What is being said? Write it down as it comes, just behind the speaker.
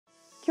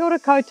Kia ora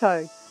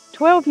koutou.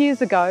 12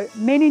 years ago,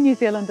 many New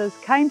Zealanders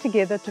came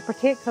together to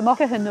protect the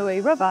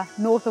Mokihinui River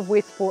north of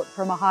Westport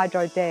from a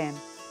hydro dam.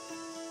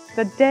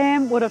 The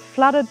dam would have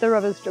flooded the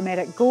river's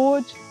dramatic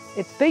gorge,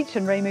 its beach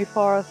and rimu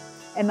forests,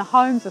 and the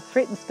homes of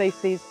threatened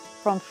species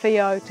from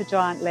whio to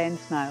giant land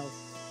snails.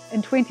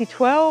 In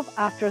 2012,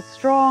 after a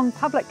strong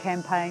public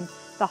campaign,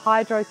 the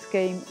hydro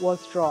scheme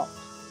was dropped.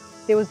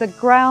 There was a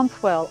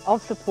groundswell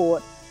of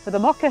support for the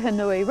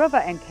Mokihinui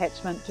River and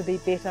catchment to be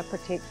better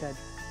protected.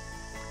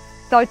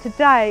 So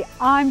today,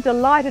 I'm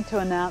delighted to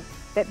announce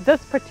that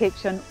this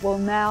protection will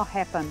now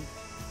happen.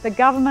 The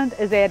government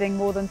is adding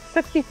more than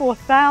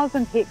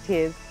 64,000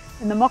 hectares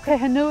in the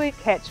Mokihinui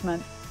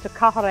catchment to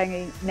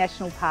Kahurangi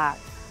National Park.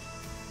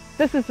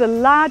 This is the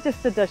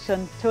largest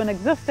addition to an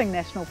existing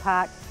national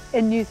park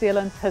in New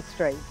Zealand's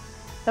history.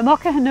 The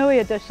Mokihinui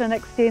addition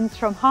extends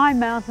from high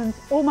mountains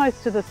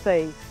almost to the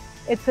sea.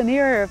 It's an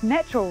area of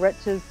natural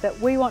riches that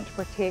we want to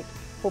protect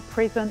for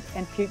present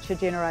and future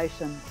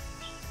generations.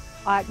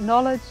 I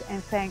acknowledge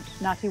and thank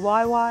Ngāti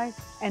Waewae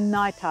and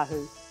Ngāi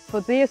Tahu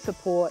for their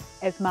support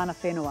as mana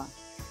whenua.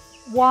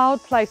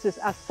 Wild places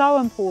are so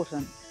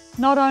important,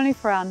 not only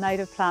for our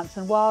native plants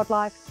and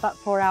wildlife, but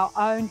for our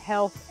own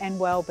health and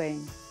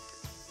well-being.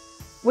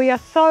 We are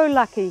so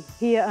lucky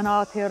here in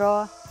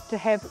Aotearoa to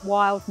have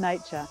wild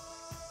nature.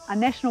 A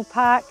national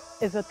park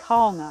is a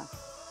taonga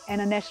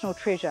and a national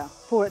treasure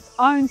for its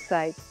own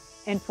sake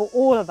and for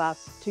all of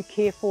us to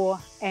care for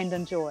and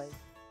enjoy.